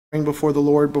before the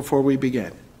Lord before we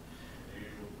begin?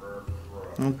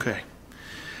 Okay.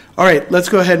 All right, let's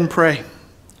go ahead and pray.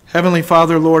 Heavenly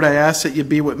Father, Lord, I ask that you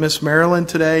be with Miss Marilyn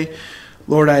today.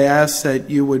 Lord, I ask that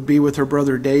you would be with her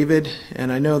brother David.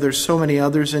 And I know there's so many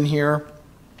others in here,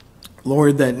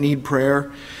 Lord, that need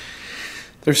prayer.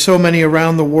 There's so many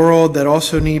around the world that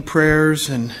also need prayers.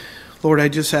 And Lord, I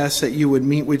just ask that you would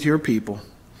meet with your people,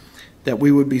 that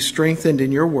we would be strengthened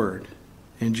in your word.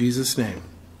 In Jesus' name,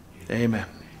 amen.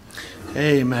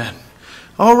 Amen.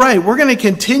 All right, we're going to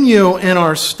continue in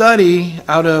our study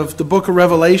out of the book of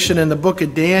Revelation and the book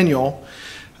of Daniel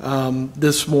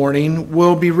this morning.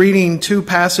 We'll be reading two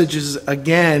passages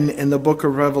again in the book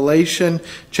of Revelation,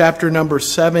 chapter number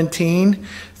 17,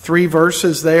 3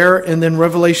 verses there, and then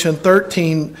Revelation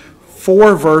 13,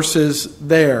 4 verses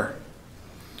there.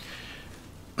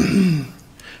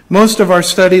 Most of our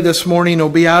study this morning will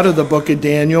be out of the book of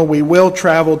Daniel. We will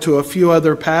travel to a few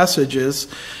other passages.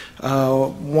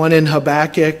 One in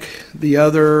Habakkuk, the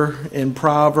other in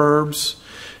Proverbs,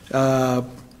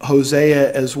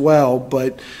 Hosea as well.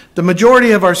 But the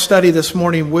majority of our study this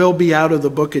morning will be out of the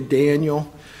book of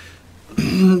Daniel.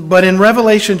 But in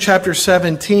Revelation chapter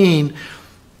 17,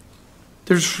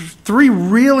 there's 3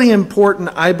 really important,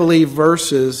 I believe,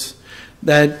 verses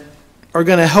that are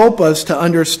going to help us to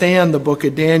understand the book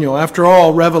of Daniel. After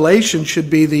all, Revelation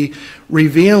should be the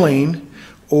revealing,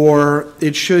 or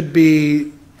it should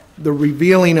be the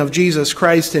revealing of Jesus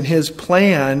Christ and his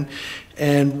plan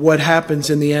and what happens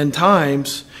in the end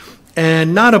times,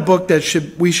 and not a book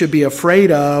that we should be afraid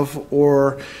of,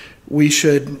 or we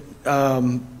should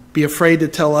be afraid to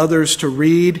tell others to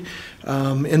read.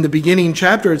 In the beginning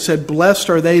chapter it said, "Blessed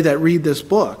are they that read this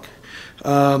book."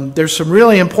 There's some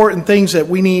really important things that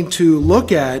we need to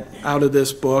look at out of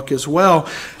this book as well,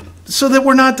 so that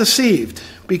we're not deceived.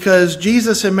 Because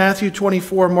Jesus in Matthew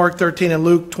 24, Mark 13, and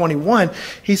Luke 21,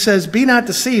 he says, "Be not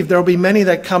deceived, there will be many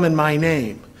that come in my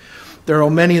name. There are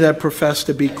many that profess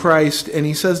to be Christ." And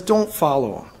he says, don't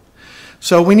follow them.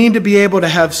 So we need to be able to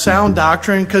have sound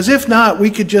doctrine, because if not,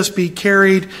 we could just be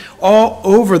carried all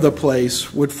over the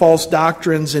place with false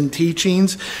doctrines and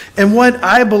teachings. And what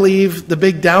I believe the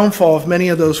big downfall of many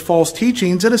of those false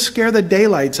teachings, it'll scare the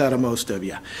daylights out of most of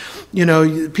you. You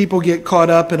know, people get caught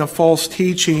up in a false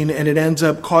teaching, and it ends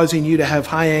up causing you to have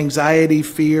high anxiety,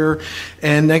 fear,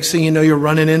 and next thing you know, you're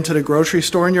running into the grocery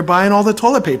store and you're buying all the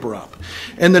toilet paper up.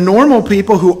 And the normal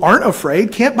people who aren't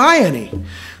afraid can't buy any.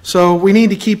 So we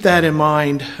need to keep that in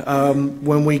mind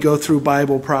when we go through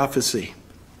Bible prophecy.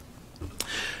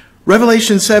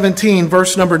 Revelation 17,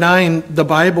 verse number 9, the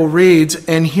Bible reads,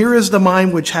 "And here is the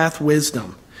mind which hath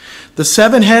wisdom. The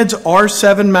 7 heads are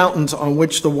 7 mountains on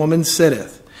which the woman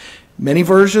sitteth." Many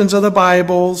versions of the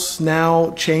Bibles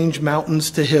now change mountains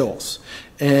to hills,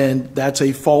 and that's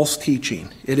a false teaching.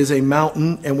 It is a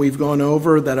mountain, and we've gone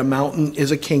over that a mountain is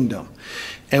a kingdom.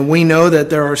 And we know that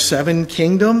there are 7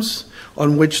 kingdoms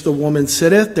on which the woman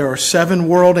sitteth. There are 7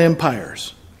 world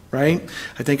empires, right?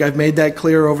 I think I've made that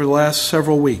clear over the last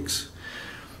several weeks.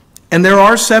 And there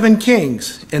are 7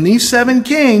 kings, and these 7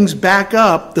 kings back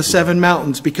up the 7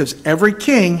 mountains, because every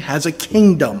king has a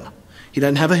kingdom. He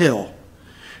doesn't have a hill.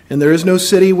 And there is no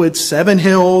city with 7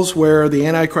 hills where the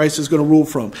Antichrist is going to rule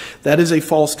from. That is a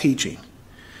false teaching.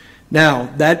 Now,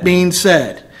 that being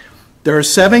said, there are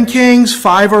 7 kings,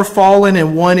 5 are fallen,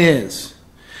 and 1 is.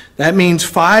 That means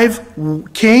 5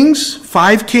 kings,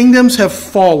 5 kingdoms have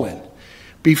fallen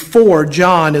before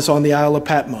John is on the Isle of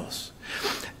Patmos.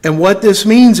 And what this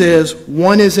means is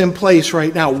 1 is in place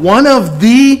right now. One of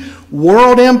the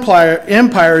world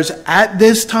empires at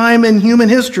this time in human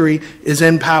history is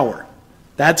in power.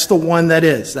 That's the one that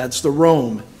is. That's the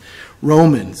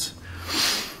Romans.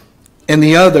 And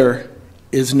the other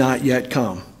is not yet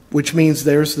come, which means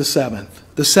there's the 7th.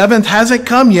 The 7th hasn't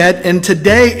come yet, and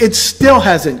today it still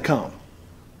hasn't come.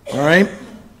 All right?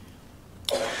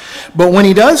 But when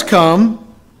he does come,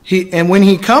 when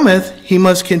he cometh, he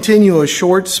must continue a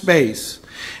short space.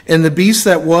 And the beast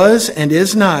that was and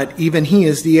is not, even he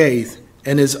is the 8th,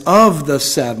 and is of the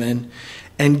 7,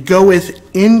 and goeth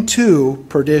into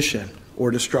perdition, or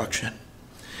destruction.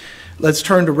 Let's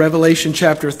turn to Revelation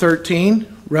chapter 13.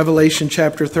 Revelation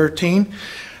chapter 13.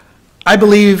 I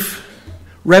believe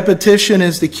repetition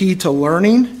is the key to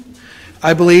learning.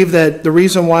 I believe that the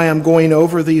reason why I'm going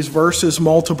over these verses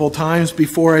multiple times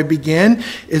before I begin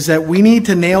is that we need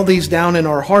to nail these down in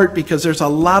our heart, because there's a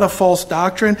lot of false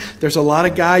doctrine. There's a lot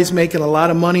of guys making a lot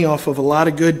of money off of a lot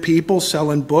of good people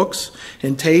selling books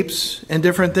and tapes and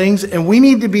different things. And we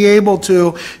need to be able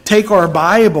to take our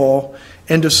Bible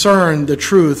and discern the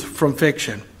truth from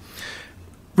fiction.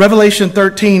 Revelation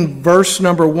 13, verse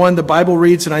number 1, the Bible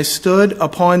reads, "And I stood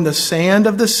upon the sand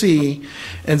of the sea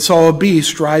and saw a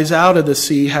beast rise out of the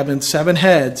sea, having 7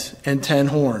 heads and 10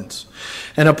 horns.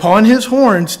 And upon his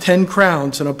horns 10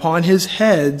 crowns, and upon his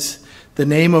heads the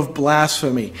name of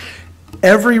blasphemy."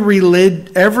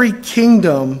 Every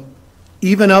kingdom,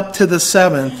 even up to the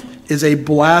 7th, is a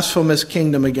blasphemous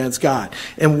kingdom against God.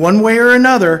 In one way or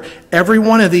another, every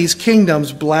one of these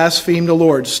kingdoms blasphemed the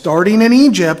Lord, starting in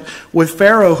Egypt with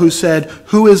Pharaoh, who said,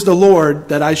 "Who is the Lord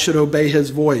that I should obey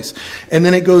his voice?" And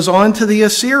then it goes on to the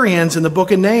Assyrians in the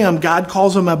book of Nahum. God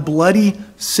calls them a bloody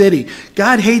city.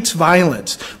 God hates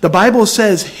violence. The Bible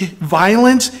says,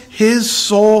 "Violence his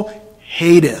soul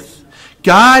hateth."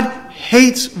 God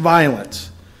hates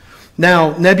violence.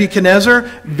 Now, Nebuchadnezzar,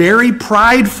 very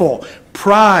prideful.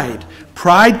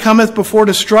 Pride cometh before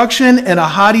destruction, and a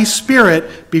haughty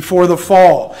spirit before the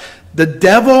fall. The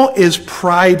devil is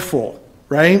prideful,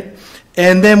 right?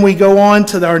 And then we go on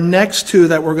to our next two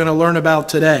that we're going to learn about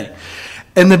today.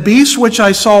 "And the beast which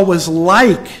I saw was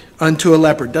like unto a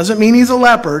leopard." Doesn't mean he's a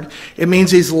leopard. It means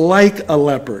he's like a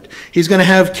leopard. He's going to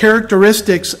have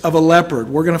characteristics of a leopard.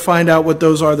 We're going to find out what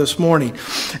those are this morning.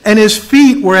 "And his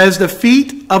feet were as the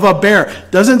feet of a bear."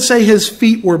 Doesn't say his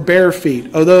feet were bare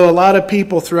feet, although a lot of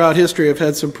people throughout history have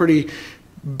had some pretty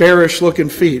bearish looking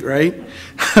feet, right?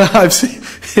 I've seen,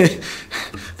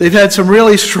 they've had some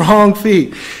really strong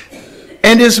feet.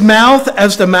 "And his mouth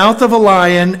as the mouth of a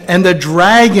lion, and the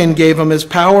dragon gave him his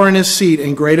power and his seat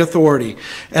and great authority.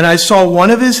 And I saw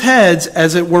one of his heads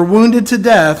as it were wounded to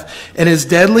death, and his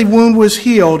deadly wound was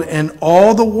healed, and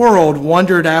all the world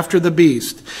wondered after the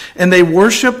beast. And they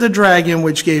worshipped the dragon,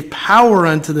 which gave power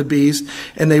unto the beast,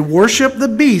 and they worshipped the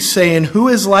beast, saying, Who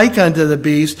is like unto the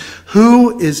beast?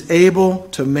 Who is able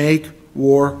to make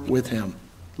war with him?"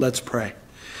 Let's pray.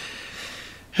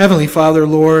 Heavenly Father,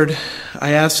 Lord,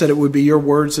 I ask that it would be your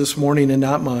words this morning and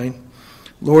not mine.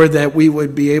 Lord, that we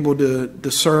would be able to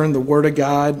discern the Word of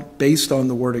God based on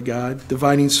the Word of God,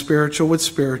 dividing spiritual with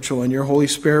spiritual, and your Holy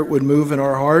Spirit would move in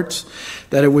our hearts,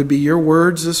 that it would be your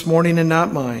words this morning and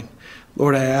not mine.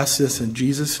 Lord, I ask this in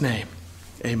Jesus' name.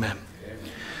 Amen.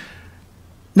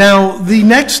 Now, the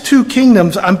next two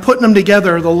kingdoms, I'm putting them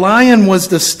together. The lion was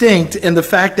distinct in the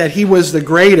fact that he was the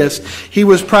greatest. He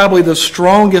was probably the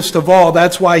strongest of all.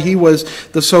 That's why he was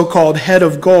the so-called head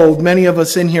of gold. Many of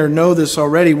us in here know this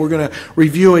already. We're going to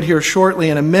review it here shortly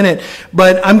in a minute.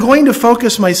 But I'm going to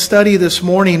focus my study this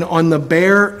morning on the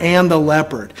bear and the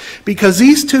leopard, because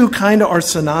these two kind of are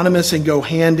synonymous and go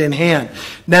hand in hand.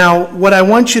 Now, what I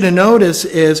want you to notice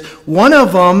is one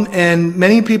of them, and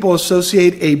many people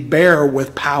associate a bear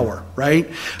with power, right?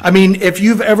 I mean, if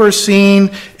you've ever seen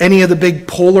any of the big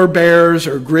polar bears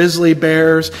or grizzly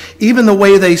bears, even the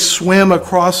way they swim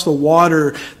across the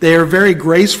water, they are very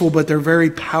graceful, but they're very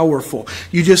powerful.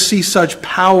 You just see such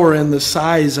power in the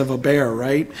size of a bear,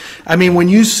 right? I mean, when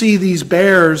you see these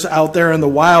bears out there in the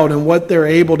wild and what they're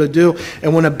able to do,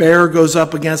 and when a bear goes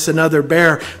up against another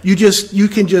bear, you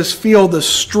can just feel the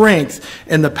strength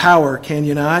and the power, can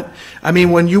you not? I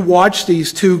mean, when you watch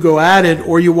these two go at it,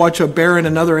 or you watch a bear and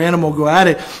another animal go at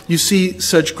it, you see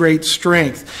such great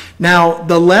strength. Now,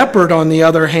 the leopard, on the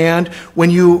other hand, when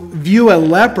you view a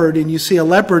leopard and you see a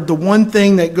leopard, the one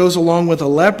thing that goes along with a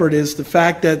leopard is the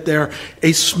fact that they're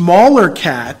a smaller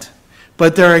cat,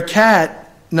 but they're a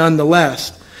cat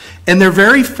nonetheless. And they're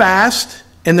very fast,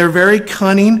 and they're very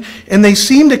cunning, and they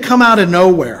seem to come out of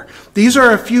nowhere. These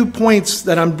are a few points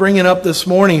that I'm bringing up this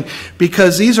morning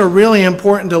because these are really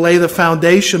important to lay the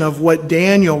foundation of what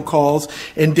Daniel calls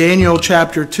in Daniel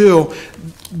chapter 2,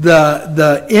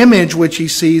 the image which he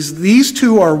sees. These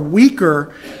two are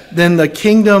weaker than the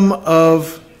kingdom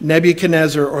of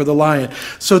Nebuchadnezzar, or the lion.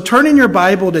 So turn in your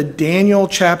Bible to Daniel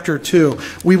chapter 2.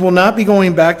 We will not be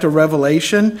going back to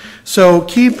Revelation, so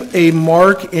keep a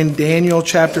mark in Daniel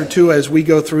chapter 2 as we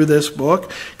go through this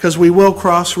book, because we will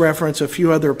cross-reference a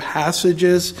few other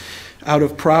passages out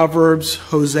of Proverbs,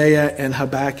 Hosea, and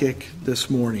Habakkuk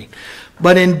this morning.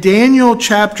 But in Daniel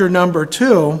chapter number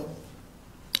 2,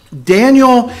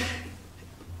 Daniel,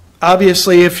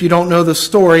 obviously, if you don't know the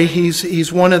story,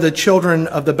 he's one of the children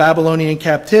of the Babylonian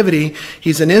captivity.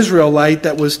 He's an Israelite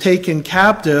that was taken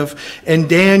captive, and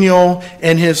Daniel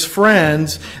and his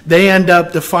friends, they end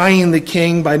up defying the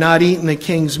king by not eating the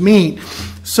king's meat.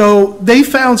 So they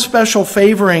found special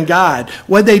favor in God.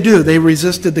 What'd they do? They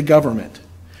resisted the government.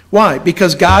 Why?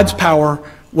 Because God's power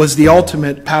was the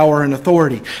ultimate power and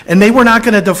authority. And they were not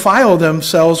going to defile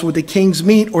themselves with the king's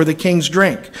meat or the king's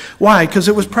drink. Why? Because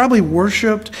it was probably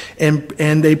worshipped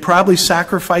and they probably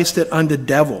sacrificed it unto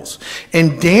devils.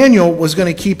 And Daniel was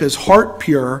going to keep his heart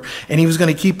pure, and he was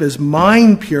going to keep his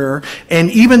mind pure.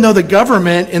 And even though the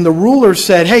government and the rulers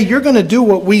said, hey, you're going to do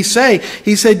what we say,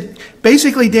 he said,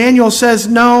 basically Daniel says,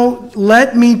 no,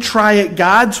 let me try it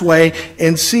God's way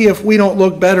and see if we don't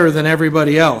look better than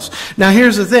everybody else. Now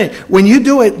here's the thing. When you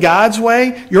do it God's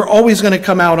way, you're always going to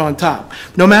come out on top.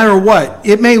 No matter what.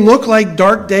 It may look like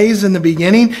dark days in the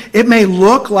beginning. It may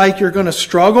look like you're going to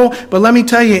struggle. But let me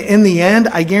tell you, in the end,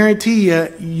 I guarantee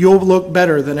you, you'll look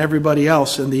better than everybody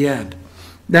else in the end.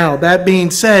 Now, that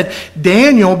being said,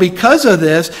 Daniel, because of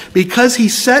this, because he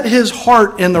set his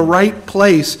heart in the right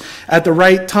place at the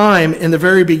right time in the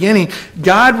very beginning,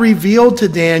 God revealed to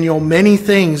Daniel many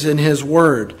things in his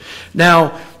word.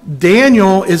 Now,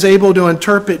 Daniel is able to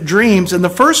interpret dreams, and the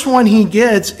first one he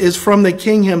gets is from the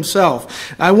king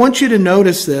himself. I want you to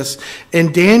notice this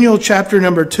in Daniel chapter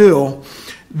number 2,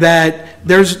 that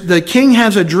the king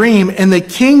has a dream, and the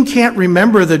king can't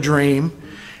remember the dream.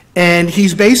 And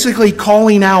he's basically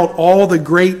calling out all the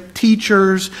great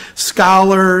teachers,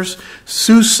 scholars,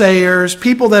 soothsayers,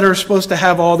 people that are supposed to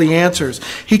have all the answers.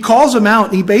 He calls them out,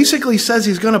 and he basically says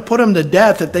he's going to put them to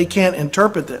death if they can't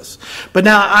interpret this. But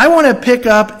now I want to pick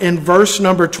up in verse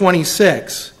number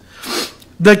 26.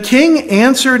 The king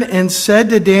answered and said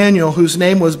to Daniel, whose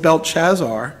name was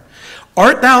Belteshazzar,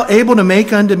 art thou able to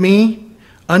make unto me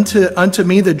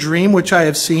the dream which I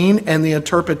have seen and the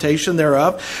interpretation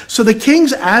thereof? So the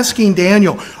king's asking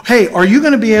Daniel, hey, are you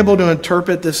going to be able to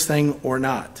interpret this thing or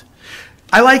not?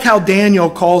 I like how Daniel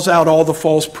calls out all the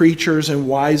false preachers and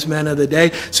wise men of the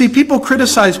day. See, people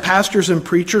criticize pastors and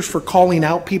preachers for calling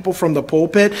out people from the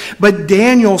pulpit, but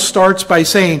Daniel starts by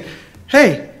saying,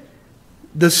 hey,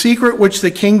 the secret which the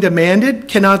king demanded,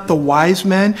 cannot the wise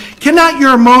men, cannot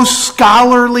your most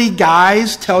scholarly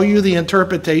guys tell you the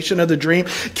interpretation of the dream?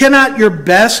 Cannot your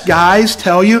best guys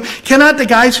tell you? Cannot the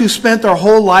guys who spent their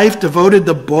whole life devoted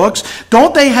to books,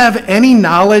 don't they have any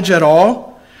knowledge at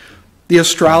all? The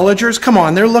astrologers, come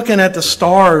on, they're looking at the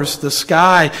stars, the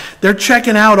sky. They're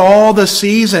checking out all the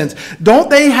seasons. Don't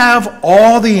they have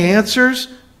all the answers?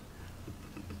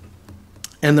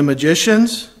 And the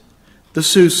magicians, the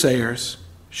soothsayers,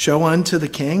 show unto the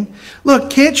king. Look,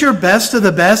 can't your best of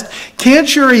the best,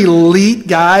 can't your elite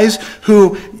guys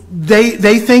who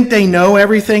they think they know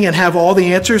everything and have all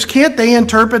the answers, can't they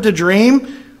interpret the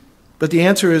dream? But the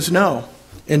answer is no.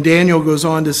 And Daniel goes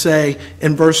on to say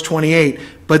in verse 28,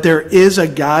 but there is a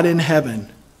God in heaven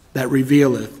that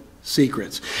revealeth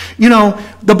secrets. You know,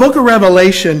 the book of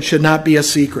Revelation should not be a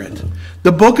secret.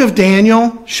 The book of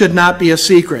Daniel should not be a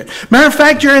secret. Matter of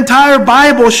fact, your entire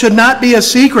Bible should not be a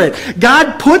secret.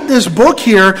 God put this book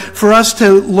here for us to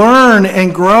learn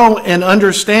and grow and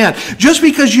understand. Just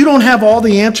because you don't have all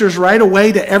the answers right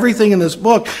away to everything in this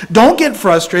book, don't get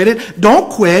frustrated.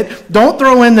 Don't quit. Don't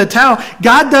throw in the towel.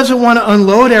 God doesn't want to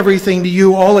unload everything to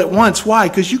you all at once. Why?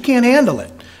 Because you can't handle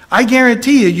it. I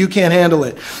guarantee you can't handle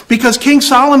it. Because King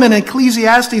Solomon in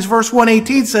Ecclesiastes verse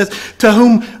 118 says, to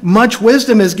whom much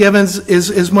wisdom is given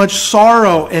is much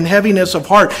sorrow and heaviness of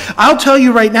heart. I'll tell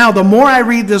you right now, the more I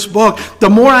read this book, the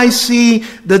more I see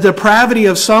the depravity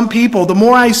of some people, the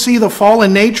more I see the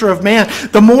fallen nature of man,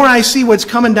 the more I see what's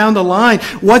coming down the line,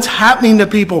 what's happening to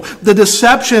people, the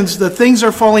deceptions, the things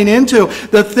they're falling into,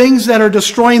 the things that are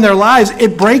destroying their lives.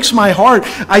 It breaks my heart.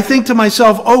 I think to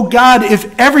myself, oh God,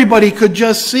 if everybody could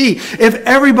just see, if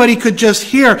everybody could just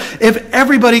hear, if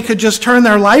everybody could just turn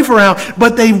their life around,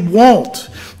 but they won't.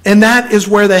 And that is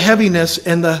where the heaviness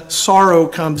and the sorrow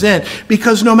comes in.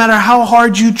 Because no matter how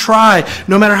hard you try,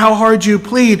 no matter how hard you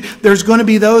plead, there's going to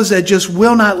be those that just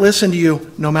will not listen to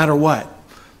you no matter what.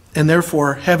 And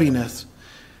therefore, heaviness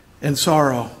and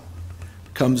sorrow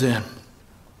comes in.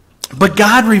 But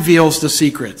God reveals the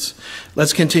secrets.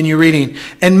 Let's continue reading.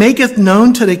 And maketh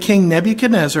known to the king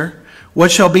Nebuchadnezzar what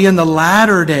shall be in the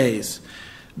latter days.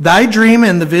 Thy dream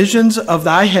and the visions of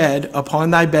thy head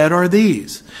upon thy bed are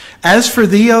these. As for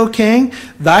thee, O king,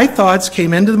 thy thoughts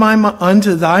came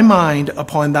unto thy mind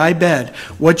upon thy bed,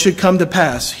 what should come to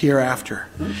pass hereafter.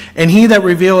 And he that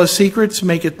revealeth secrets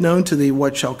maketh known to thee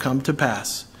what shall come to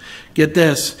pass. Get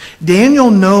this. Daniel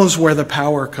knows where the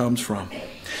power comes from.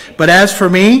 But as for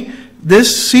me,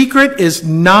 this secret is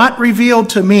not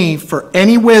revealed to me for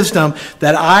any wisdom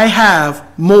that I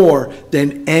have more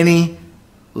than any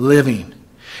living.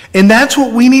 And that's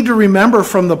what we need to remember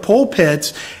from the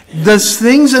pulpits. The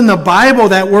things in the Bible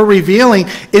that we're revealing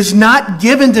is not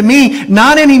given to me,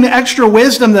 not any extra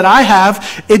wisdom that I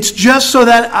have. It's just so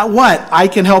that, I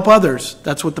can help others.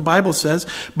 That's what the Bible says.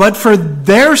 But for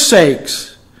their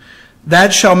sakes,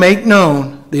 that shall make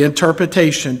known the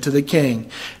interpretation to the king,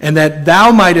 and that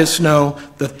thou mightest know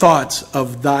the thoughts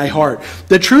of thy heart.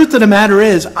 The truth of the matter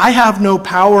is, I have no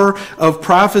power of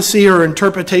prophecy or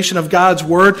interpretation of God's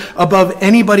word above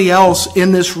anybody else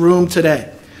in this room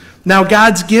today. Now,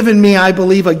 God's given me, I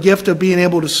believe, a gift of being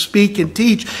able to speak and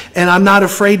teach, and I'm not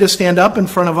afraid to stand up in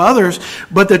front of others.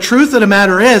 But the truth of the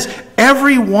matter is,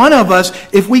 every one of us,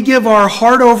 if we give our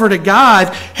heart over to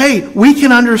God, hey, we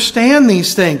can understand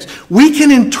these things. We can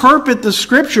interpret the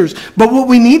scriptures. But what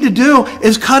we need to do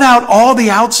is cut out all the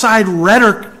outside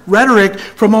rhetoric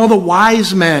from all the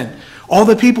wise men. All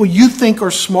the people you think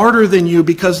are smarter than you,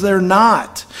 because they're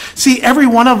not. See, every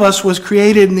one of us was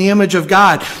created in the image of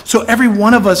God. So every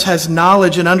one of us has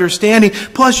knowledge and understanding.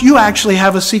 Plus, you actually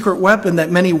have a secret weapon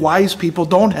that many wise people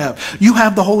don't have. You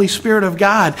have the Holy Spirit of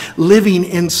God living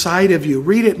inside of you.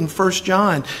 Read it in 1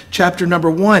 John chapter number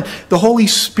 1. The Holy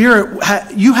Spirit,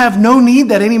 you have no need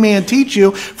that any man teach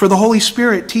you, for the Holy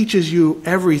Spirit teaches you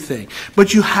everything.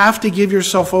 But you have to give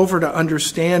yourself over to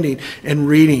understanding and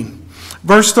reading.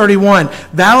 Verse 31,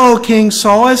 thou, O king,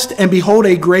 sawest, and behold,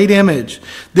 a great image.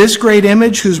 This great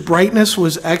image, whose brightness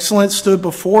was excellent, stood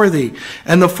before thee,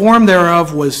 and the form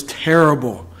thereof was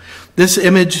terrible. This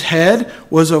image head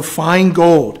was of fine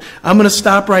gold. I'm going to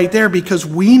stop right there, because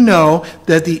we know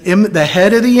that the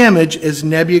head of the image is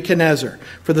Nebuchadnezzar.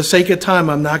 For the sake of time,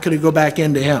 I'm not going to go back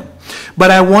into him. But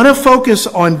I want to focus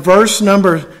on verse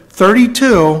number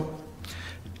 32,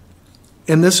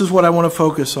 and this is what I want to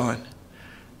focus on.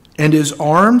 And his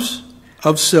arms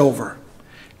of silver,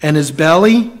 and his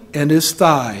belly and his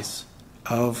thighs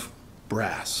of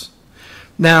brass.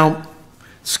 Now,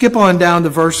 skip on down to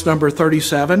verse number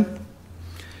 37.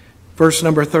 Verse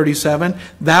number 37.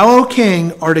 Thou, O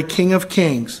king, art a king of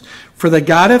kings, for the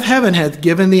God of heaven hath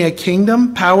given thee a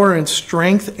kingdom, power, and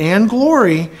strength, and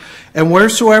glory. And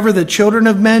wheresoever the children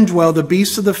of men dwell, the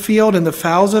beasts of the field and the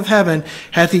fowls of heaven,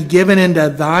 hath he given into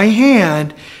thy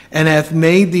hand, and hath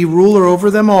made thee ruler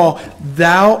over them all.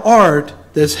 Thou art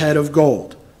this head of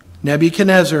gold.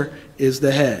 Nebuchadnezzar is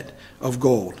the head of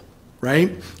gold,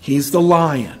 right? He's the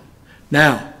lion.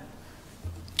 Now,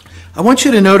 I want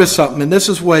you to notice something, and this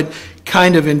is what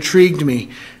kind of intrigued me.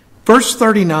 Verse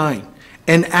 39,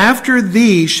 and after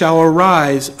thee shall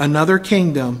arise another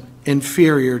kingdom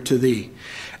inferior to thee,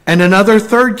 and another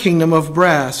third kingdom of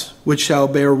brass, which shall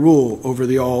bear rule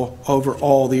over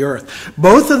all the earth.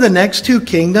 Both of the next two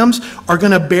kingdoms are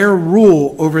going to bear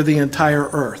rule over the entire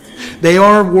earth. They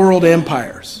are world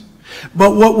empires.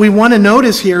 But what we want to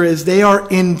notice here is they are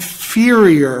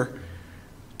inferior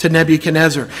to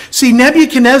Nebuchadnezzar. See,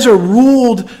 Nebuchadnezzar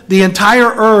ruled the entire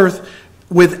earth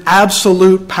with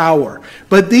absolute power.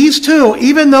 But these two,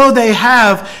 even though they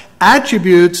have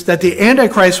attributes that the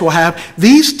Antichrist will have,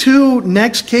 these two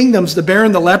next kingdoms, the bear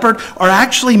and the leopard, are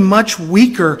actually much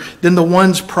weaker than the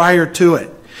ones prior to it.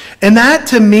 And that,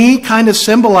 to me, kind of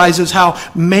symbolizes how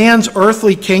man's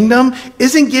earthly kingdom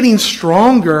isn't getting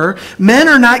stronger. Men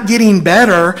are not getting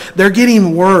better. They're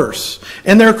getting worse.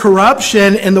 And their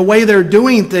corruption and the way they're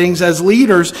doing things as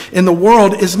leaders in the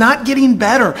world is not getting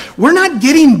better. We're not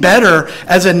getting better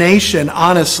as a nation,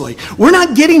 honestly. We're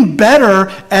not getting better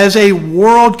as a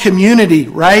world community,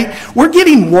 right? We're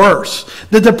getting worse.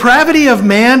 The depravity of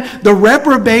man, the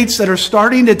reprobates that are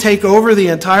starting to take over the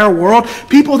entire world,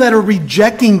 people that are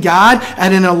rejecting God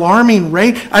at an alarming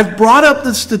rate. I've brought up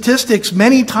the statistics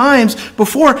many times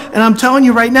before, and I'm telling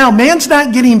you right now, man's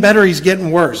not getting better, he's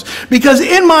getting worse. Because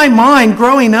in my mind,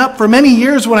 growing up for many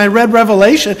years when I read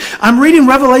Revelation, I'm reading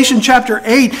Revelation chapter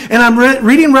 8, and I'm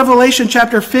reading Revelation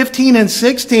chapter 15 and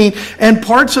 16, and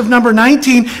parts of number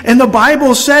 19, and the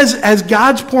Bible says, as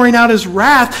God's pouring out his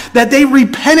wrath, that they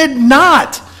repented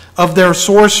not of their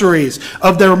sorceries,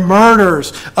 of their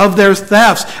murders, of their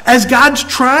thefts. As God's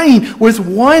trying with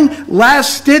one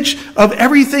last stitch of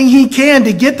everything he can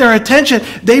to get their attention,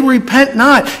 they repent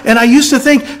not. And I used to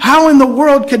think, how in the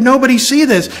world could nobody see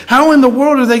this? How in the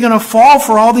world are they going to fall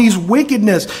for all these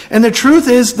wickedness? And the truth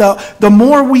is, the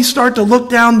more we start to look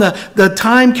down the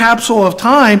time capsule of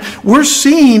time, we're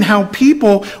seeing how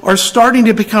people are starting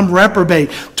to become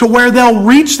reprobate, to where they'll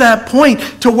reach that point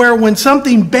to where when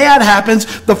something bad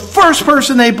happens, the first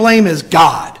person they blame is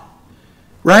God,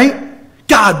 right?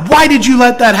 God, why did you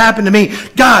let that happen to me?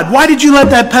 God, why did you let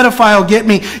that pedophile get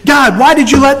me? God, why did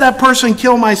you let that person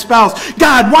kill my spouse?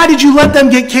 God, why did you let them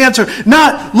get cancer?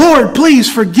 Not, Lord,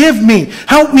 please forgive me.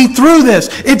 Help me through this.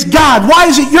 It's God. Why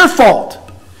is it your fault?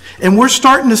 And we're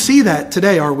starting to see that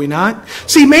today, are we not?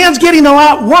 See, man's getting a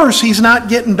lot worse. He's not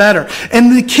getting better.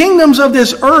 And the kingdoms of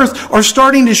this earth are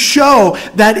starting to show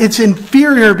that it's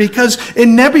inferior, because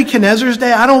in Nebuchadnezzar's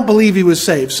day, I don't believe he was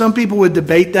saved. Some people would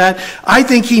debate that. I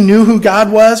think he knew who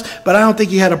God was, but I don't think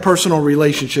he had a personal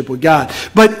relationship with God.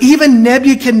 But even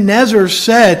Nebuchadnezzar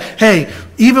said, hey,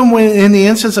 even when in the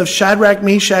instance of Shadrach,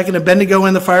 Meshach, and Abednego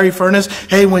in the fiery furnace,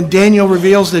 hey, when Daniel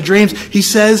reveals the dreams, he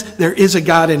says there is a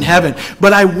God in heaven.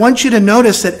 But I want you to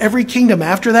notice that every kingdom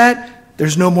after that,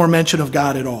 there's no more mention of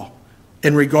God at all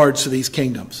in regards to these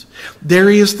kingdoms.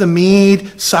 Darius the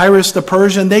Mede, Cyrus the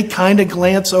Persian, they kind of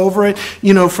glance over it,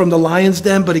 from the lion's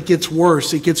den, but it gets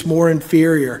worse. It gets more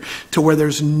inferior to where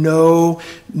there's no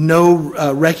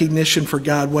recognition for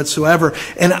God whatsoever.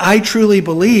 And I truly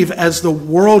believe as the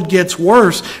world gets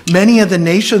worse, many of the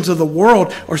nations of the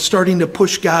world are starting to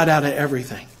push God out of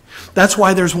everything. That's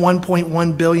why there's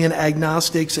 1.1 billion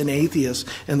agnostics and atheists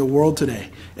in the world today,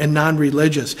 and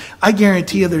non-religious. I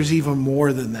guarantee you there's even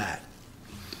more than that.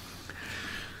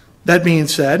 That being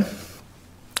said,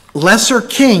 lesser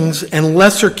kings and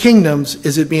lesser kingdoms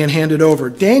is it being handed over.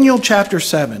 Daniel chapter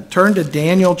 7. Turn to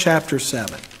Daniel chapter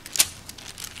 7.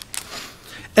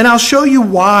 And I'll show you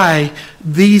why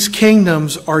these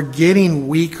kingdoms are getting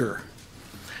weaker.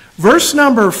 Verse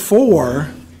number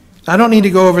 4, I don't need to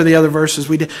go over the other verses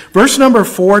we did. Verse number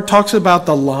 4 talks about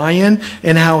the lion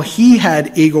and how he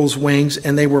had eagle's wings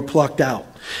and they were plucked out.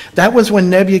 That was when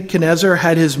Nebuchadnezzar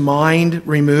had his mind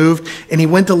removed and he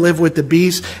went to live with the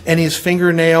beast, and his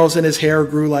fingernails and his hair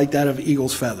grew like that of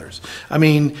eagle's feathers. I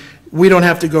mean, we don't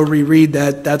have to go reread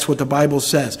that. That's what the Bible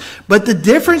says. But the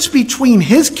difference between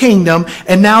his kingdom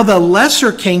and now the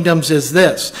lesser kingdoms is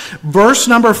this. Verse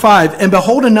number 5, and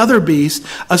behold another beast,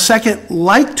 a second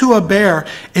like to a bear,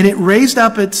 and it raised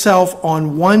up itself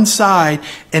on one side,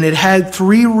 and it had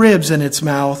 3 ribs in its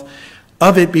mouth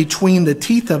of it between the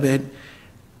teeth of it.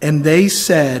 And they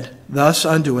said thus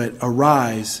unto it,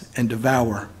 arise and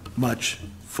devour much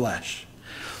flesh.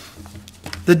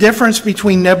 The difference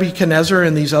between Nebuchadnezzar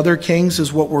and these other kings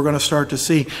is what we're going to start to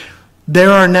see. There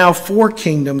are now 4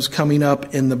 kingdoms coming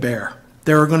up in the bear.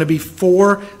 There are going to be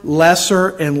 4 lesser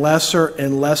and lesser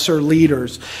and lesser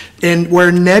leaders. And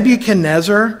where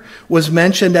Nebuchadnezzar was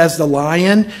mentioned as the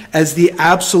lion, as the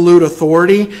absolute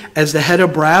authority, as the head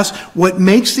of brass, what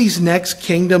makes these next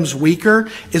kingdoms weaker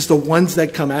is the ones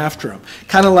that come after him.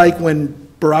 Kind of like when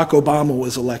Barack Obama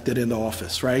was elected into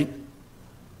office, right?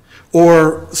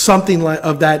 Or something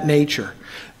of that nature.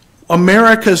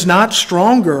 America's not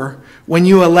stronger when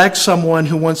you elect someone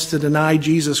who wants to deny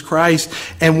Jesus Christ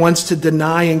and wants to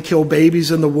deny and kill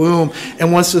babies in the womb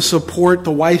and wants to support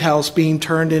the White House being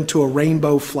turned into a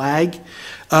rainbow flag.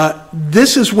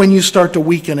 This is when you start to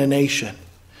weaken a nation,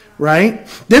 right?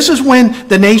 This is when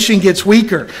the nation gets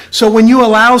weaker. So when you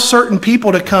allow certain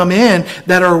people to come in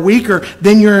that are weaker,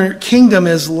 then your kingdom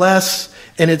is less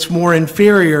and it's more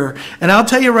inferior. And I'll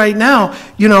tell you right now,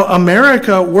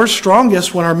 America, we're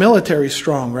strongest when our military's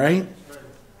strong, right?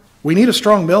 We need a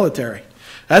strong military.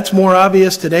 That's more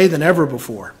obvious today than ever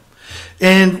before.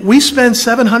 And we spend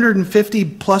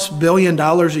 $750+ billion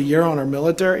a year on our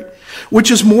military,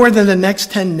 which is more than the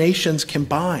next 10 nations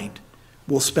combined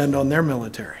will spend on their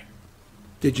military.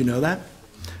 Did you know that?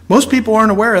 Most people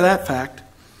aren't aware of that fact.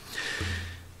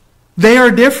 They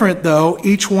are different, though,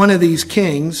 each one of these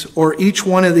kings or each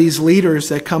one of these leaders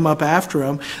that come up after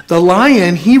him. The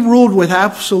lion, he ruled with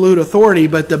absolute authority,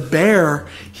 but the bear,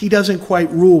 he doesn't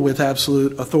quite rule with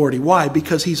absolute authority. Why?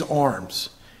 Because he's arms.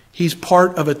 He's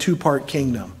part of a 2-part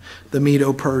kingdom, the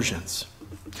Medo-Persians.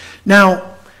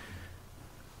 Now,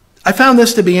 I found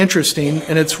this to be interesting,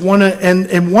 and it's one of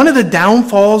the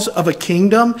downfalls of a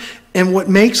kingdom, and what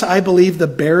makes, I believe, the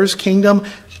bear's kingdom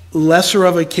lesser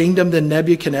of a kingdom than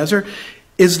Nebuchadnezzar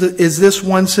is this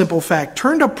one simple fact.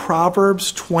 Turn to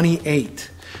Proverbs 28.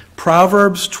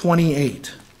 Proverbs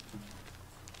 28.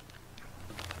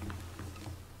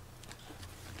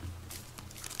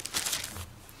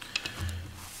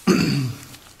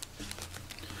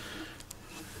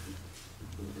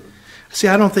 See,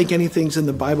 I don't think anything's in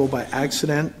the Bible by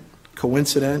accident,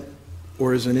 coincidence,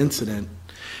 or as an incident.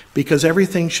 Because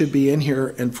everything should be in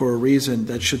here and for a reason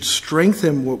that should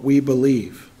strengthen what we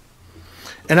believe.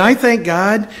 And I thank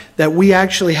God that we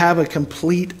actually have a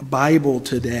complete Bible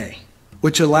today,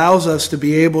 which allows us to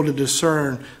be able to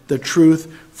discern the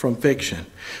truth from fiction.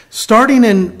 Starting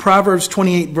in Proverbs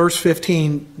 28, verse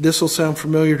 15, this will sound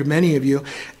familiar to many of you.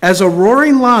 As a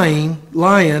roaring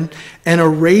lion and a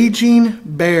raging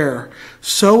bear,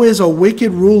 so is a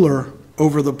wicked ruler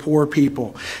over the poor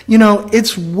people.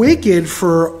 It's wicked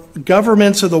for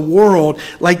governments of the world,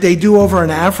 like they do over in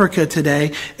Africa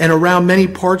today and around many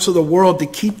parts of the world, to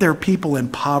keep their people in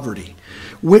poverty.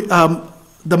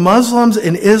 The Muslims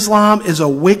and Islam is a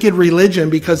wicked religion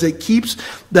because it keeps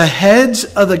the heads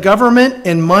of the government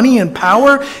in money and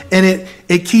power, and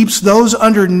it keeps those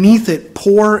underneath it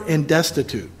poor and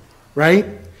destitute, right?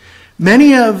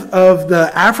 Many of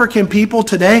the African people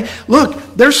today, look,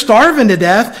 they're starving to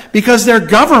death because their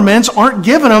governments aren't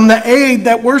giving them the aid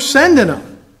that we're sending them.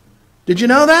 Did you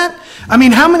know that? I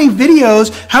mean, how many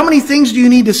videos, how many things do you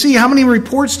need to see? How many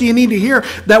reports do you need to hear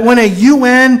that when a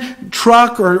UN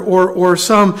truck or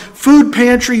some food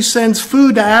pantry sends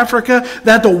food to Africa,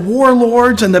 that the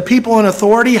warlords and the people in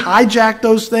authority hijack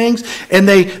those things and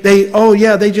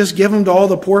they just give them to all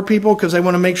the poor people because they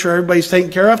want to make sure everybody's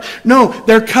taken care of? No,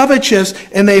 they're covetous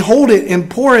and they hold it and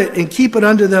pour it and keep it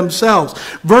unto themselves.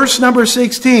 Verse number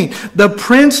 16, the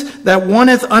prince that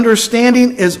wanteth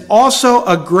understanding is also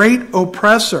a great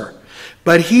oppressor,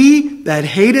 but he that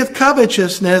hateth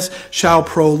covetousness shall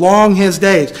prolong his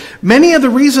days. Many of the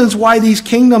reasons why these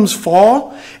kingdoms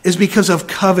fall is because of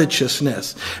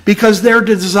covetousness, because they're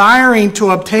desiring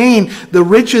to obtain the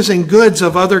riches and goods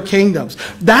of other kingdoms.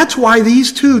 That's why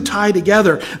these two tie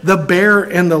together, the bear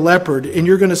and the leopard, and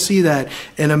you're going to see that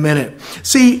in a minute.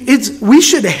 See, we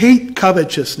should hate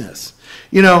covetousness.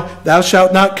 You know, thou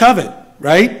shalt not covet,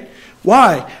 right?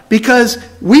 Why? Because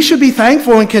we should be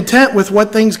thankful and content with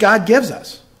what things God gives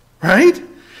us, right?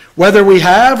 Whether we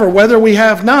have or whether we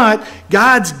have not,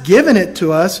 God's given it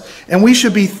to us, and we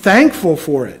should be thankful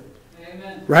for it.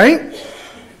 Amen. Right?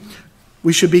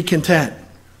 We should be content.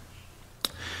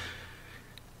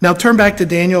 Now turn back to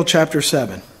Daniel chapter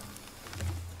 7.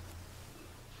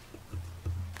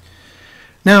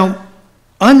 Now,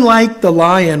 unlike the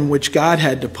lion which God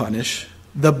had to punish,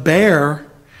 the bear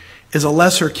is a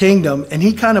lesser kingdom, and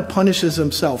he kind of punishes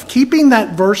himself. Keeping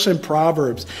that verse in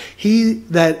Proverbs, he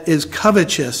that is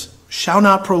covetous shall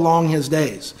not prolong his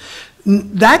days.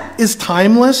 That is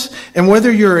timeless, and whether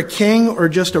you're a king or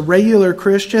just a regular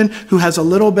Christian who has a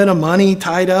little bit of money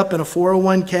tied up in a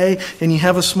 401k and you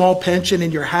have a small pension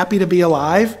and you're happy to be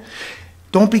alive,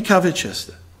 don't be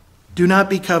covetous. Do not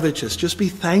be covetous. Just be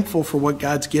thankful for what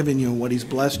God's given you and what he's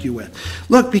blessed you with.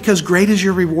 Look, because great is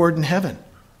your reward in heaven.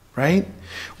 Right?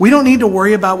 We don't need to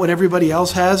worry about what everybody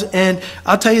else has. And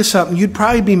I'll tell you something, you'd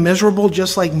probably be miserable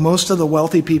just like most of the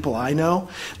wealthy people I know.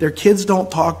 Their kids don't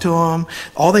talk to them.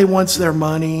 All they want's their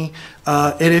money.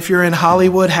 And if you're in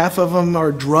Hollywood, half of them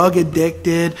are drug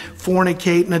addicted,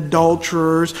 fornicating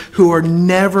adulterers who are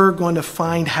never going to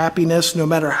find happiness no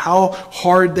matter how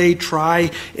hard they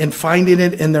try in finding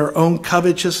it in their own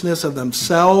covetousness of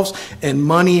themselves and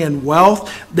money and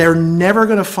wealth. They're never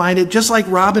going to find it. Just like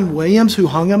Robin Williams, who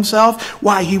hung himself.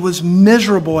 Why? He was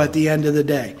miserable at the end of the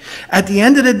day. At the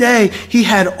end of the day, he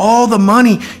had all the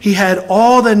money. He had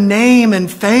all the name and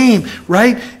fame,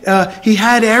 right? He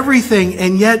had everything,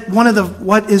 and yet one of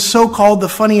what is so-called the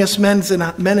funniest men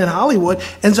in Hollywood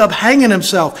ends up hanging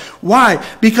himself. Why?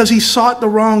 Because he sought the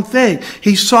wrong thing.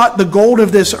 He sought the gold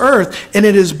of this earth, and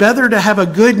it is better to have a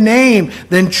good name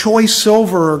than choice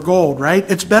silver or gold, right?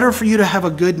 It's better for you to have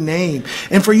a good name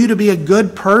and for you to be a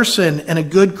good person and a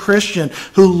good Christian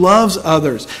who loves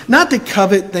others, not to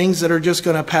covet things that are just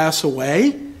going to pass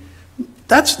away.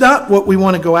 That's not what we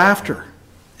want to go after,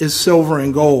 is silver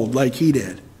and gold like he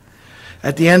did.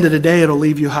 At the end of the day, it'll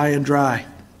leave you high and dry.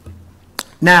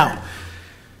 Now,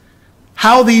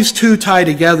 how these two tie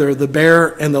together, the bear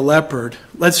and the leopard,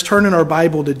 let's turn in our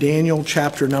Bible to Daniel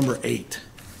chapter number 8.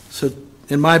 So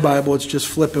in my Bible, it's just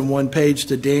flipping one page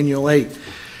to Daniel 8.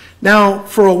 Now,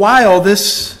 for a while,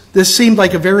 this seemed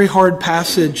like a very hard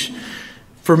passage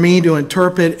for me to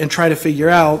interpret and try to figure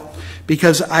out,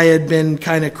 because I had been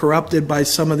kind of corrupted by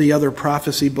some of the other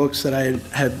prophecy books that I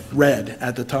had read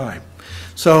at the time.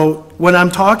 So when I'm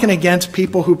talking against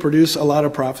people who produce a lot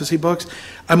of prophecy books,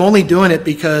 I'm only doing it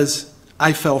because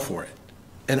I fell for it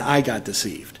and I got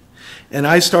deceived. And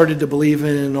I started to believe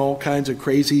in all kinds of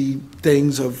crazy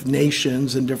things of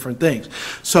nations and different things.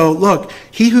 So look,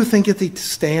 he who thinketh he to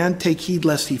stand, take heed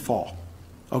lest he fall.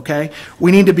 Okay?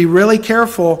 We need to be really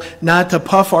careful not to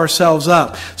puff ourselves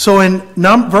up. So in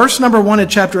verse number 1 of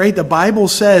chapter 8, the Bible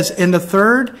says, in the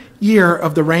 3rd year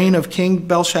of the reign of King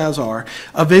Belshazzar,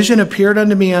 a vision appeared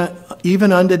unto me,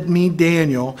 even unto me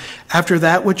Daniel, after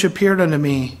that which appeared unto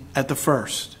me at the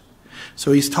first.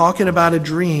 So he's talking about a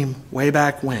dream way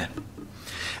back when.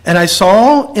 And I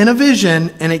saw in a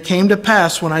vision, and it came to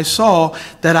pass when I saw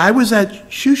that I was at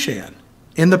Shushan,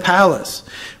 in the palace,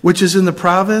 which is in the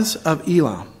province of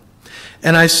Elam.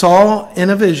 And I saw in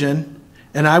a vision,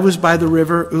 and I was by the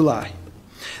river Ulai.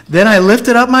 Then I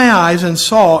lifted up my eyes and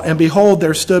saw, and behold,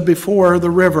 there stood before the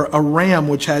river a ram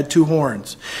which had 2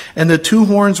 horns. And the 2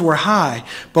 horns were high,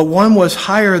 but one was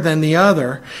higher than the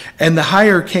other, and the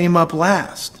higher came up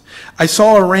last. I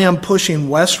saw a ram pushing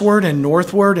westward and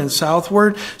northward and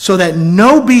southward, so that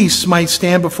no beast might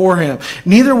stand before him.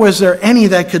 Neither was there any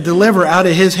that could deliver out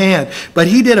of his hand. But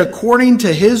he did according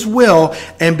to his will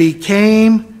and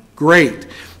became great.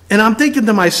 And I'm thinking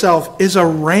to myself, is a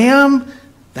ram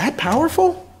that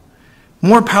powerful?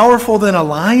 More powerful than a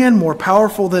lion? More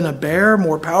powerful than a bear?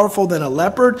 More powerful than a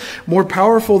leopard? More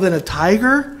powerful than a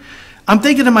tiger? I'm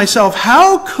thinking to myself,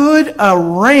 how could a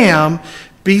ram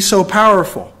be so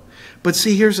powerful? But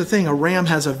see, here's the thing. A ram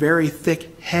has a very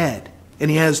thick head, and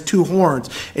he has 2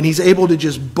 horns, and he's able to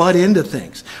just butt into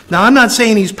things. Now, I'm not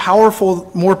saying he's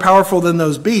powerful, more powerful than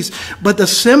those beasts, but the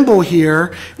symbol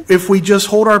here, if we just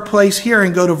hold our place here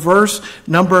and go to verse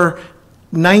number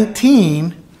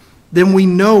 19, then we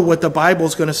know what the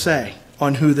Bible's going to say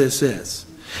on who this is.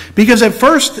 Because at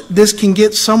first, this can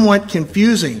get somewhat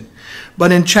confusing.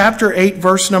 But in chapter 8,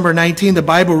 verse number 19, the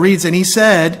Bible reads, and he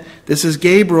said, this is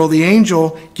Gabriel, the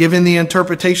angel, giving the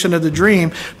interpretation of the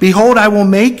dream, behold, I will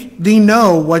make thee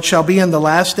know what shall be in the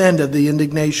last end of the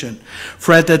indignation.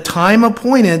 For at the time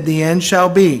appointed the end shall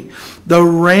be. The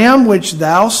ram which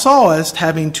thou sawest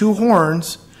having 2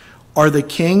 horns are the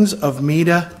kings of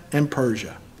Media and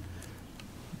Persia.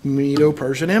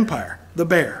 Medo-Persian Empire, the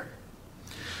bear.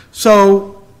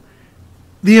 So,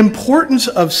 the importance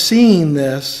of seeing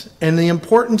this and the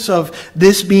importance of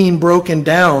this being broken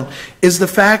down is the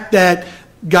fact that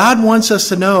God wants us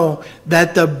to know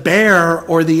that the bear,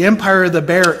 or the empire of the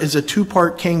bear, is a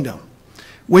 2-part kingdom,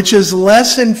 which is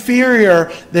less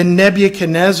inferior than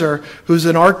Nebuchadnezzar, who's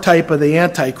an archetype of the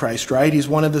Antichrist, right? He's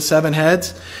one of the 7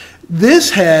 heads. This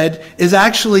head is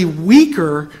actually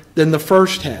weaker than the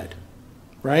first head,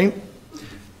 right?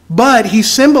 But he's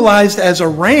symbolized as a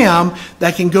ram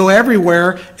that can go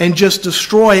everywhere and just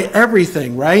destroy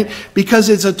everything, right? Because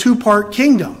it's a 2-part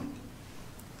kingdom.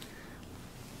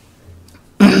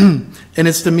 And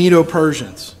it's the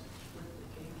Medo-Persians.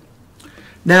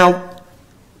 Now,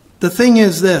 the thing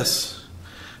is this.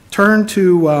 Turn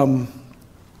to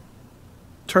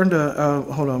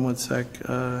hold on one sec.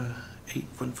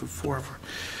 4.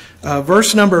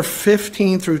 Verse number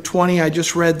 15 through 20, I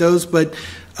just read those, but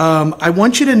I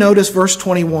want you to notice verse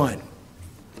 21.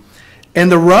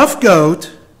 And the rough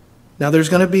goat, now there's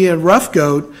going to be a rough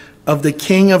goat of the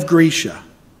king of Grecia.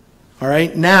 All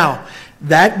right, now,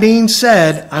 that being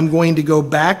said, I'm going to go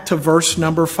back to verse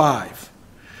number 5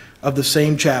 of the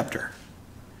same chapter.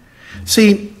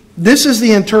 See, this is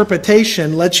the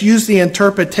interpretation. Let's use the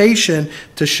interpretation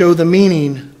to show the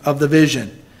meaning of the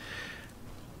vision.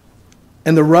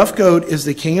 And the rough goat is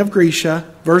the king of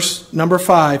Grecia, verse number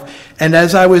 5. And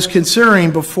as I was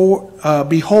considering before,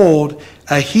 behold,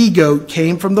 a he-goat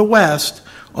came from the west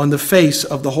on the face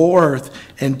of the whole earth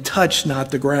and touched not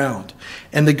the ground.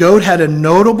 And the goat had a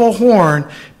notable horn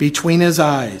between his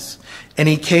eyes. And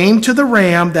he came to the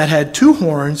ram that had 2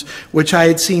 horns, which I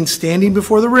had seen standing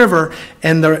before the river,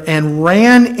 and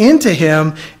ran into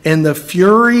him in the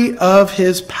fury of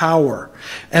his power.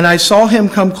 And I saw him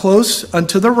come close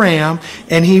unto the ram,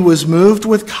 and he was moved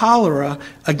with cholera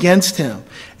against him,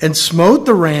 and smote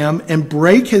the ram, and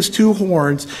brake his 2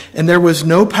 horns, and there was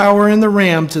no power in the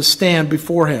ram to stand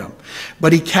before him.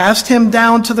 But he cast him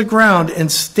down to the ground,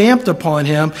 and stamped upon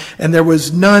him, and there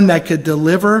was none that could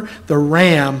deliver the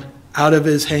ram out of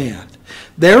his hand.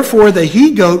 Therefore the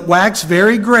he-goat waxed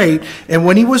very great, and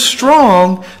when he was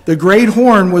strong, the great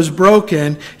horn was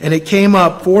broken, and it came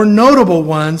up 4 notable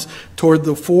ones toward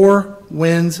the 4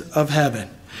 winds of heaven.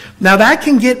 Now that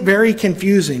can get very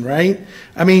confusing, right?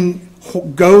 I mean,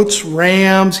 goats,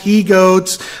 rams,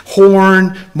 he-goats,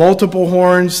 horn, multiple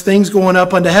horns, things going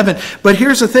up unto heaven. But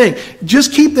here's the thing.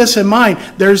 Just keep this in mind.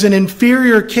 There's an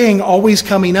inferior king always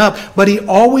coming up, but he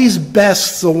always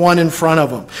bests the one in front of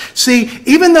him. See,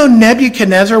 even though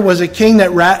Nebuchadnezzar was a king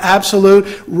that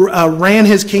ran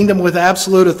his kingdom with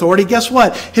absolute authority, guess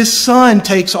what? His son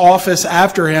takes office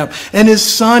after him. And his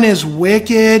son is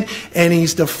wicked, and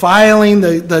he's defiling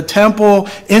the temple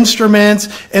instruments.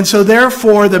 And so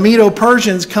therefore, the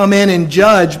Medo-Persians come in and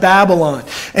judge Babylon.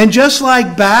 And just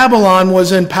like Babylon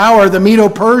was in power, the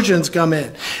Medo-Persians come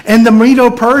in. And the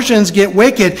Medo-Persians get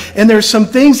wicked. And there's some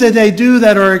things that they do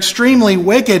that are extremely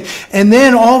wicked. And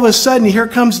then all of a sudden, here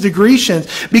comes the Grecians.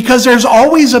 Because there's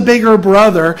always a bigger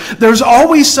brother. There's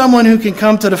always someone who can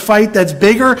come to the fight that's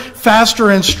bigger,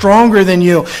 faster, and stronger than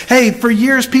you. Hey, for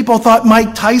years, people thought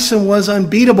Mike Tyson was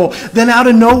unbeatable. Then out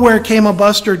of nowhere came a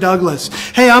Buster Douglas.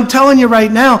 Hey, I'm telling you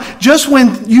right now, just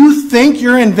when you think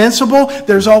you're invincible,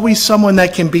 there's always someone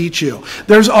that can beat you.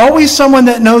 There's always someone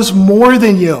that knows more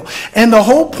than you. And the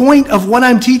whole point of what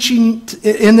I'm teaching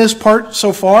in this part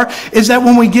so far is that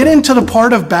when we get into the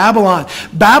part of Babylon,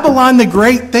 Babylon the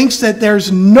Great thinks that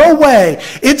there's no way.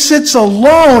 It sits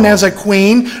alone as a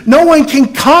queen. No one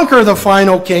can conquer the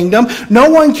final kingdom. No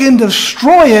one can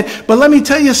destroy it. But let me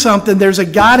tell you something. There's a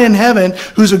God in heaven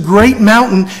who's a great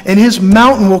mountain, and his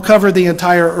mountain will cover the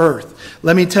entire earth.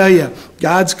 Let me tell you,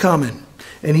 God's coming,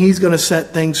 and he's going to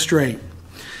set things straight.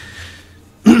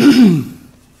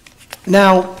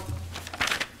 Now,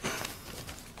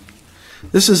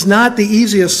 this is not the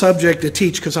easiest subject to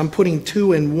teach because I'm putting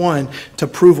two in one to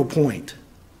prove a point.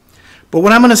 But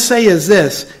what I'm going to say is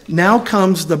this. Now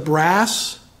comes the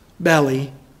brass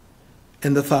belly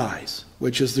and the thighs,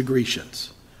 which is the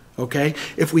Grecians. Okay?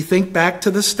 If we think back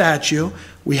to the statue,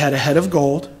 we had a head of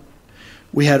gold,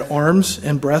 we had arms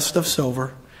and breast of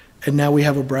silver, and now we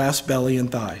have a brass belly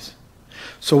and thighs.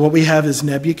 So what we have is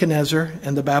Nebuchadnezzar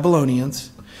and the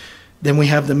Babylonians, then we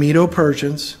have the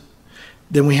Medo-Persians,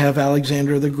 then we have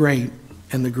Alexander the Great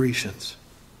and the Grecians.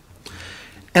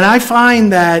 And I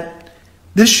find that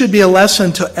this should be a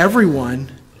lesson to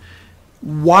everyone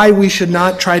why we should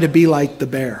not try to be like the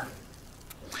bear.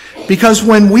 Because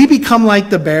when we become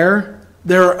like the bear,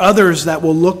 there are others that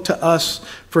will look to us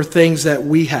for things that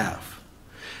we have.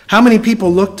 How many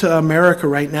people look to America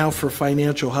right now for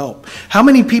financial help? How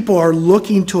many people are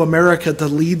looking to America to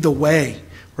lead the way,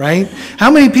 right?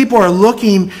 How many people are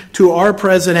looking to our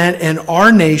president and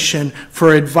our nation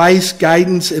for advice,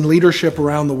 guidance, and leadership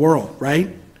around the world,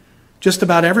 right? Just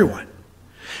about everyone.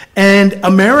 And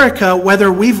America,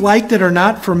 whether we've liked it or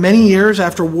not, for many years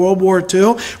after World War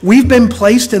II, we've been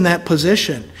placed in that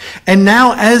position. And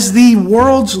now, as the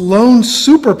world's lone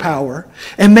superpower,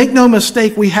 and make no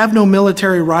mistake, we have no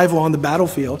military rival on the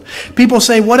battlefield. People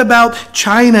say, what about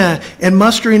China and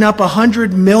mustering up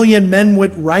 100 million men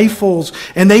with rifles,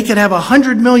 and they could have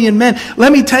 100 million men?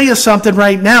 Let me tell you something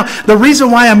right now. The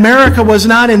reason why America was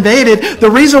not invaded,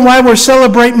 the reason why we're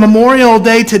celebrating Memorial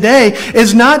Day today,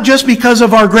 is not just because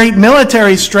of our great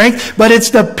military strength, but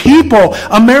it's the people.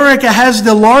 America has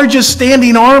the largest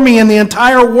standing army in the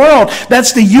entire world.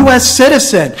 That's the U.S.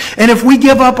 citizen. And if we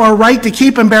give up our right to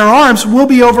keep and bear arms, we'll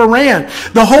be overran.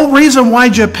 The whole reason why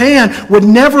Japan would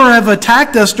never have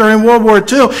attacked us during World War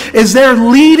II is their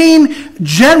leading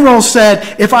general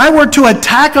said, if I were to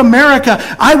attack America,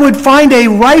 I would find a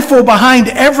rifle behind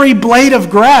every blade of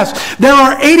grass. There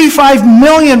are 85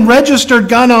 million registered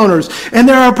gun owners, and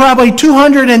there are probably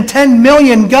 210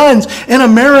 million guns in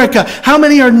America. How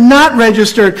many are not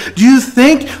registered? Do you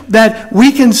think that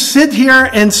we can sit here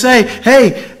and say,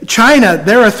 hey, China,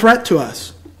 they're a threat to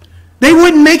us? They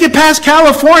wouldn't make it past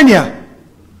California.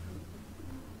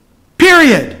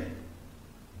 Period.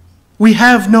 We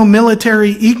have no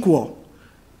military equal.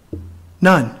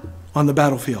 None on the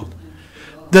battlefield.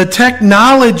 The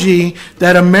technology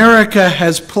that America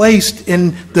has placed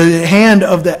in the hand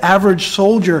of the average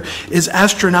soldier is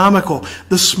astronomical.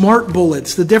 The smart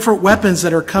bullets, the different weapons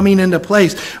that are coming into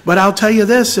place. But I'll tell you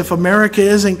this, if America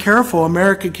isn't careful,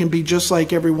 America can be just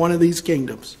like every one of these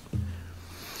kingdoms.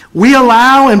 We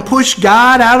allow and push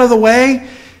God out of the way,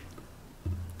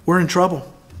 we're in trouble.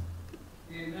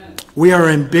 Amen. We are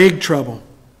in big trouble.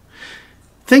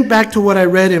 Think back to what I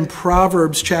read in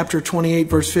Proverbs chapter 28,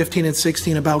 verse 15 and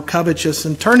 16 about covetousness,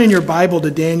 and turn in your Bible to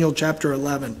Daniel chapter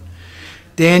 11.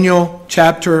 Daniel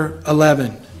chapter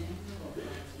 11.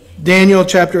 Daniel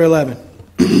chapter 11.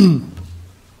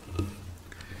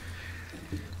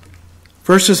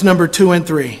 Verses number 2 and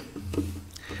 3.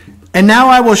 And now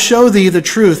I will show thee the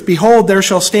truth. Behold, there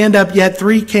shall stand up yet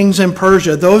 3 kings in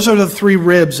Persia. Those are the 3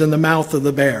 ribs in the mouth of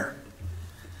the bear.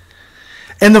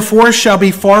 And the 4th shall be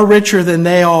far richer than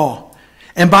they all.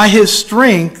 And by his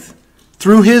strength,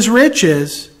 through his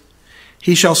riches,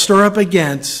 he shall stir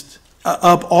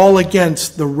up all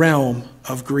against the realm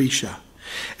of Grecia.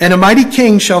 And a mighty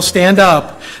king shall stand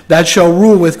up, that shall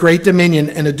rule with great dominion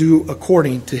and to do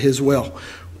according to his will.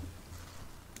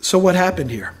 So what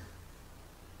happened here?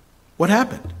 What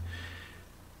happened?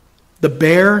 The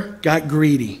bear got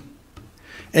greedy.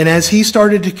 And as he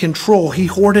started to control, he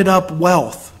hoarded up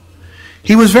wealth.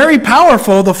 He was very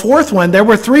powerful, the 4th one. There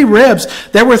were 3 ribs.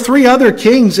 There were 3 other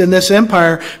kings in this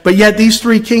empire, but yet these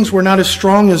 3 kings were not as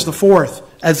strong as the 4th,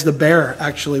 as the bear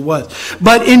actually was.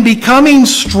 But in becoming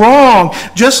strong,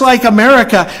 just like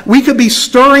America, we could be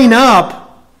stirring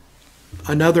up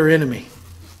another enemy,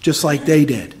 just like they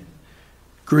did.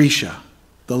 Grecia,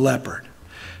 the leopard.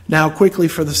 Now, quickly,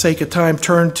 for the sake of time,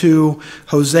 turn to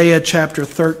Hosea chapter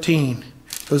 13.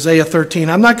 Hosea 13.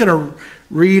 I'm not going to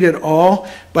read it all,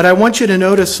 but I want you to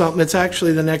notice something. It's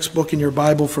actually the next book in your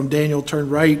Bible from Daniel. Turn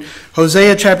right.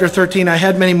 Hosea chapter 13. I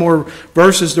had many more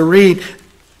verses to read.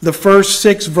 The first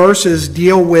 6 verses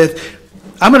deal with,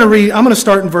 I'm going to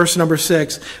start in verse number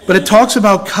 6, but it talks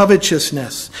about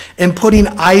covetousness and putting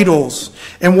idols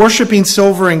and worshiping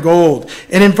silver and gold.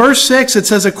 And in verse 6 it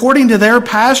says, according to their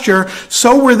pasture,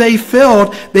 so were they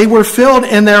filled. They were filled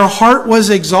and their heart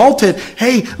was exalted.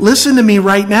 Hey, listen to me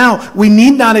right now. We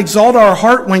need not exalt our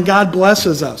heart when God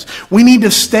blesses us. We need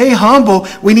to stay humble.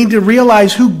 We need to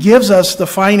realize who gives us the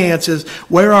finances,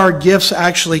 where our gifts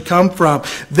actually come from.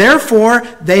 Therefore,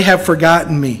 they have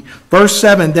forgotten me. Verse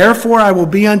 7, therefore I will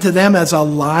be unto them as a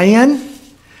lion,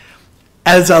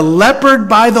 as a leopard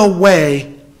by the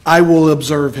way, I will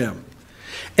observe him.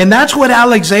 And that's what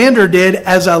Alexander did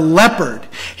as a leopard.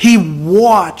 He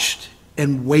watched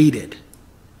and waited.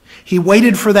 He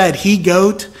waited for that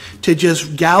he-goat to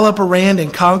just gallop around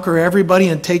and conquer everybody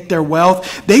and take their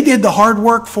wealth. They did the hard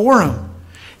work for him.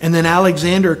 And then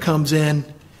Alexander comes in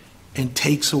and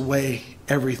takes away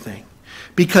everything.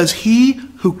 Because he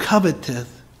who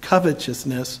coveteth,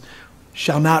 covetousness,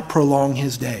 shall not prolong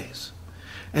his days.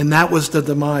 And that was the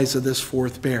demise of this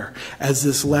fourth bear as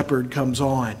this leopard comes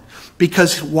on.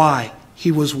 Because why?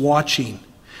 He was watching.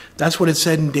 That's what it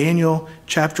said in Daniel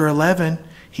chapter 11.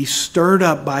 He stirred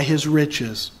up by his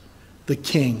riches the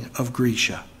king of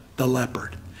Grecia, the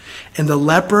leopard. And the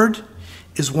leopard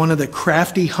is one of the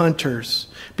crafty hunters,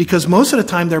 because most of the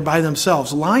time they're by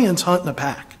themselves. Lions hunt in a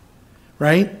pack,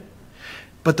 right?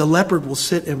 But the leopard will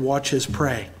sit and watch his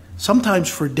prey, sometimes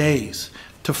for days,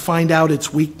 to find out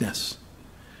its weakness.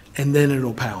 And then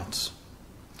it'll pounce.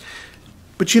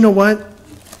 But you know what?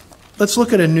 Let's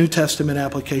look at a New Testament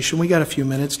application. We got a few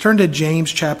minutes. Turn to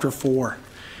James chapter 4.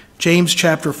 James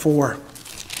chapter 4.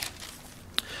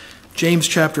 James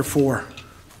chapter 4.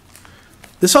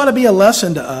 This ought to be a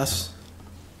lesson to us.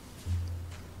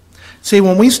 See,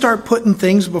 when we start putting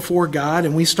things before God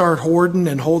and we start hoarding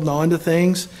and holding on to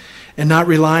things and not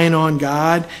relying on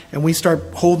God, and we start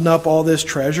holding up all this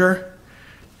treasure,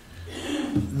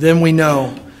 then we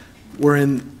know we're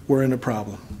in a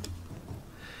problem.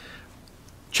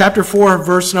 Chapter 4,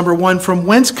 verse number 1, from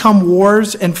whence come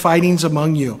wars and fightings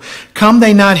among you? Come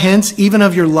they not hence, even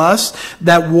of your lust,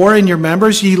 that war in your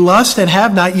members? Ye lust and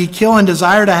have not, ye kill and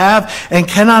desire to have, and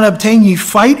cannot obtain. Ye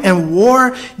fight and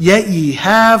war, yet ye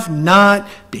have not,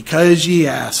 because ye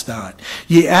ask not.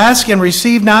 Ye ask and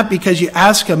receive not, because ye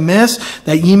ask amiss,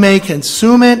 that ye may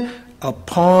consume it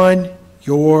upon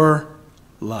your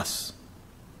lusts.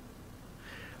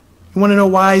 You want to know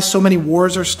why so many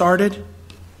wars are started?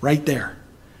 Right there.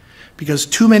 Because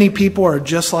too many people are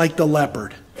just like the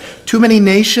leopard. Too many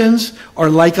nations are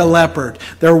like a leopard.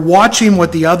 They're watching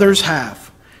what the others have,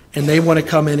 and they want to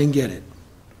come in and get it.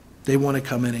 They want to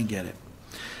come in and get it.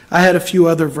 I had a few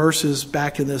other verses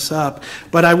backing this up,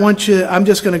 but I'm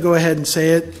just going to go ahead and say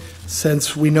it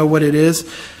since we know what it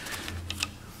is.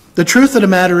 The truth of the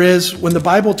matter is, when the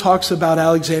Bible talks about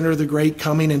Alexander the Great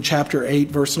coming in chapter 8,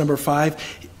 verse number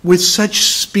 5, with such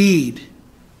speed,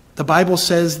 the Bible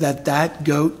says that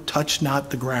goat touched not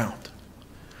the ground.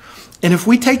 And if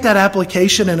we take that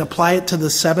application and apply it to the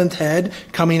seventh head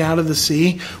coming out of the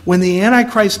sea, when the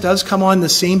Antichrist does come on the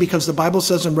scene, because the Bible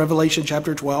says in Revelation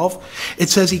chapter 12, it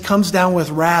says he comes down with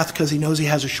wrath because he knows he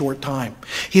has a short time.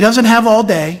 He doesn't have all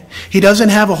day. He doesn't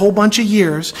have a whole bunch of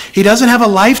years. He doesn't have a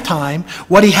lifetime.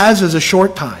 What he has is a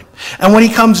short time. And when he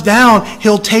comes down,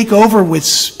 he'll take over with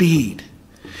speed.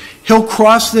 He'll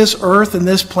cross this earth and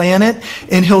this planet,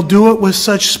 and he'll do it with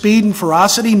such speed and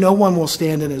ferocity, no one will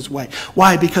stand in his way.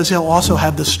 Why? Because he'll also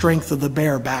have the strength of the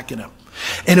bear backing him.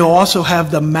 And he'll also have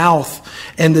the mouth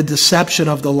and the deception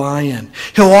of the lion.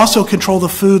 He'll also control the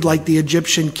food like the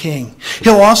Egyptian king.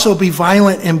 He'll also be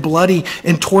violent and bloody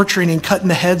and torturing and cutting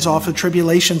the heads off of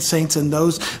tribulation saints and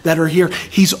those that are here.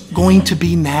 He's going to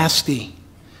be nasty.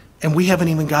 And we haven't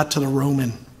even got to the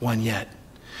Roman one yet.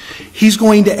 He's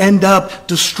going to end up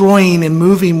destroying and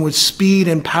moving with speed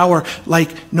and power like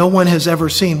no one has ever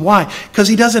seen. Why? Because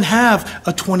he doesn't have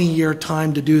a 20-year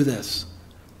time to do this.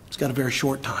 He's got a very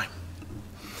short time.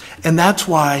 And that's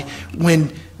why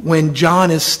when John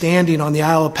is standing on the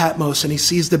Isle of Patmos and he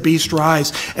sees the beast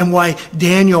rise, and why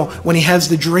Daniel, when he has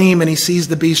the dream and he sees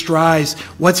the beast rise,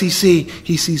 what's he see?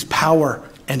 He sees power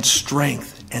and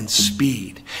strength and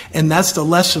speed. And that's the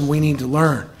lesson we need to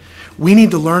learn. We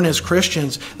need to learn as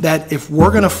Christians that if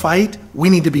we're going to fight, we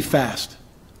need to be fast.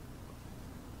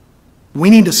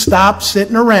 We need to stop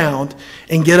sitting around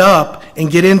and get up and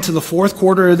get into the fourth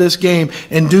quarter of this game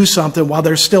and do something while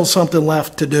there's still something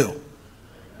left to do.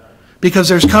 Because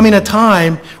there's coming a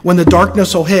time when the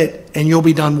darkness will hit and you'll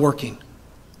be done working.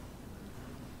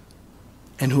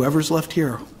 And whoever's left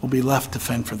here will be left to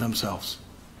fend for themselves.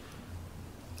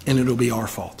 And it'll be our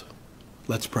fault.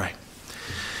 Let's pray.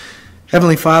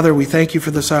 Heavenly Father, we thank you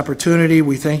for this opportunity.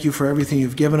 We thank you for everything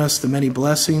you've given us, the many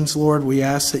blessings, Lord. We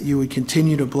ask that you would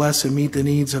continue to bless and meet the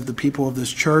needs of the people of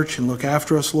this church and look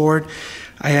after us, Lord.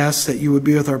 I ask that you would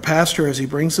be with our pastor as he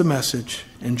brings the message.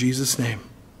 In Jesus' name,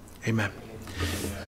 amen.